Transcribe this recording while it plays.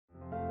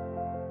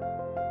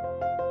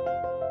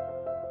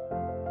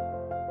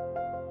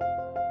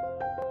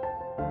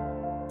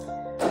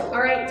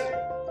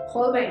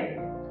Clothing.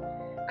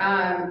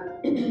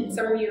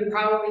 Some of you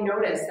probably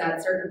noticed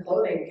that certain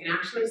clothing can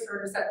actually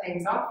sort of set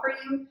things off for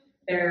you.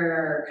 There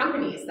are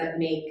companies that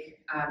make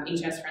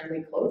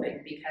HS-friendly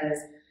clothing because,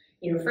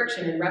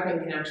 friction and rubbing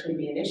can actually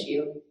be an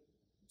issue.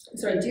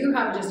 So I do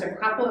have just a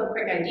couple of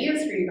quick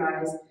ideas for you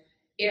guys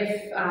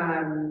if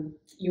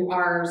you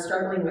are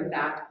struggling with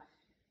that.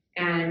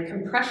 And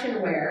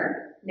compression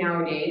wear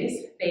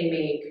nowadays, they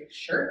make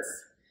shirts,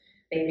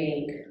 they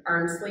make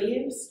arm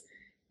sleeves,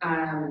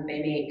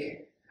 they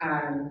make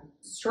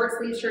short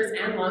sleeve shirts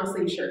and long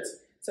sleeve shirts.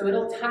 So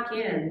it'll tuck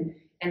in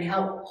and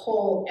help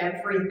pull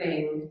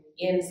everything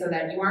in so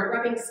that you aren't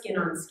rubbing skin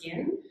on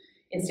skin.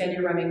 Instead,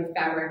 you're rubbing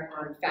fabric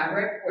on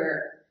fabric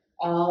where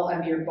all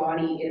of your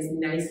body is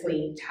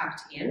nicely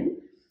tucked in.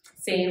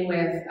 Same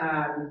with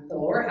the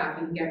lower half.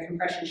 You can get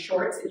compression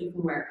shorts that you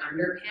can wear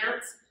under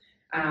pants,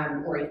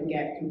 or you can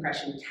get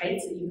compression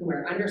tights that you can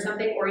wear under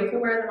something, or you can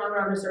wear them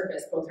on the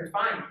surface. Both are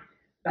fine.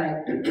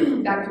 But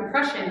that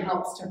compression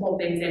helps to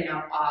hold things in.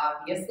 Now,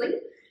 obviously,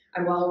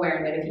 I'm well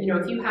aware that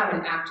if you have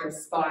an active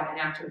spot, an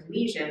active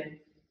lesion,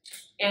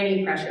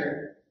 any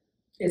pressure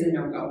is a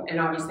no-go. And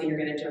obviously, you're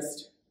going to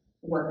just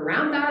work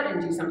around that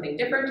and do something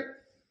different.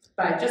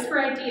 But just for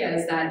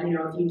ideas that,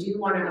 if you do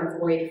want to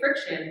avoid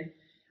friction,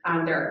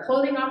 there are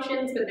clothing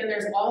options, but then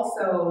there's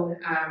also,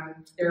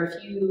 there are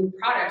a few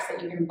products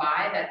that you can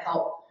buy that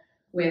help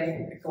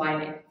with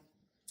gliding.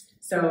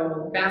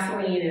 So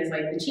Vaseline is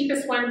like the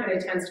cheapest one, but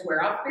it tends to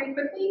wear off pretty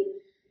quickly.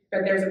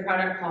 But there's a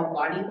product called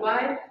Body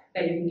Glide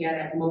that you can get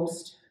at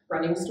most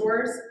running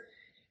stores.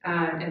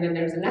 And then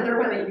there's another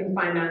one that you can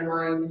find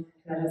online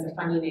that has a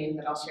funny name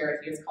that I'll share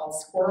with you. It's called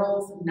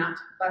Squirrel's Nut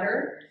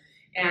Butter.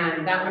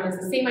 And that one is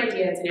the same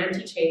idea. It's an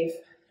anti-chafe.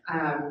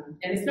 And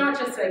it's not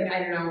just like, I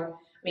don't know,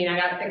 I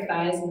got thick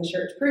thighs in the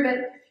shirt to prove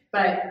it,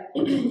 but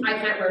I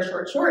can't wear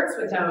short shorts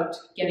without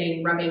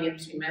getting rubbing in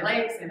between my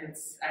legs. And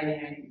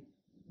I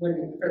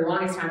wouldn't, for the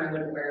longest time, I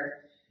wouldn't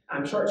wear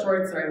short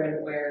shorts, or I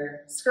wouldn't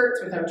wear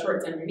skirts without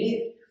shorts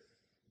underneath.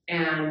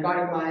 And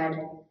Body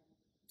Glide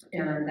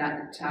and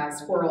that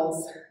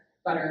Squirrel's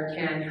butter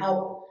can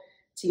help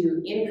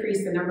to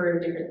increase the number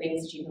of different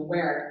things that you can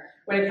wear.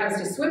 When it comes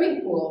to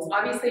swimming pools,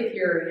 obviously if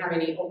you have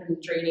any open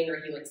draining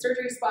or healing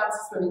surgery spots,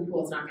 swimming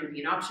pool is not going to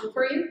be an option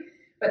for you.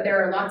 But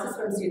there are lots of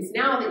swimsuits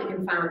now that you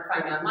can find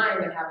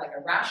online that have like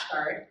a rash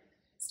guard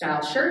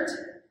style shirt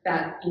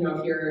that,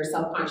 if you're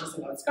self-conscious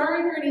about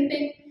scarring or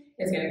anything,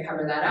 is going to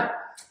cover that up.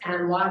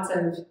 And lots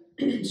of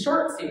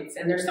short suits.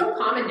 And they're so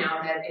common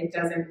now that it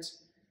doesn't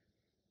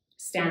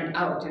stand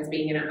out as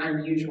being an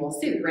unusual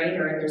suit, right?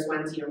 Or there's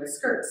ones, with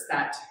skirts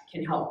that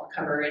can help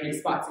cover any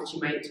spots that you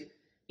might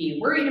be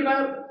worried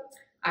about.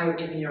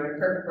 In a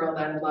perfect world,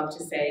 I would love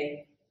to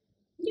say,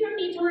 you don't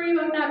need to worry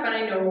about that, but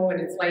I know what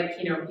it's like.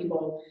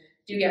 People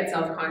do get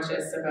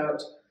self-conscious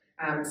about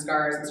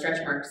scars and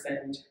stretch marks,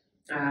 and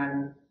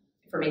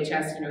from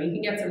HS, you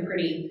can get some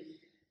pretty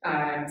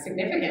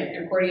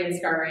significant accordion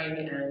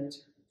scarring and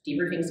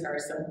debriefing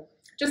scars. So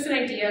just an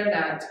idea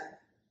that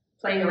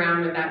playing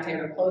around with that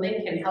type of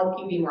clothing can help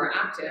you be more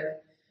active,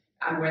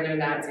 whether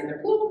that's in the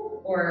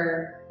pool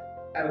or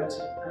out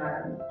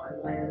on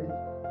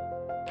land.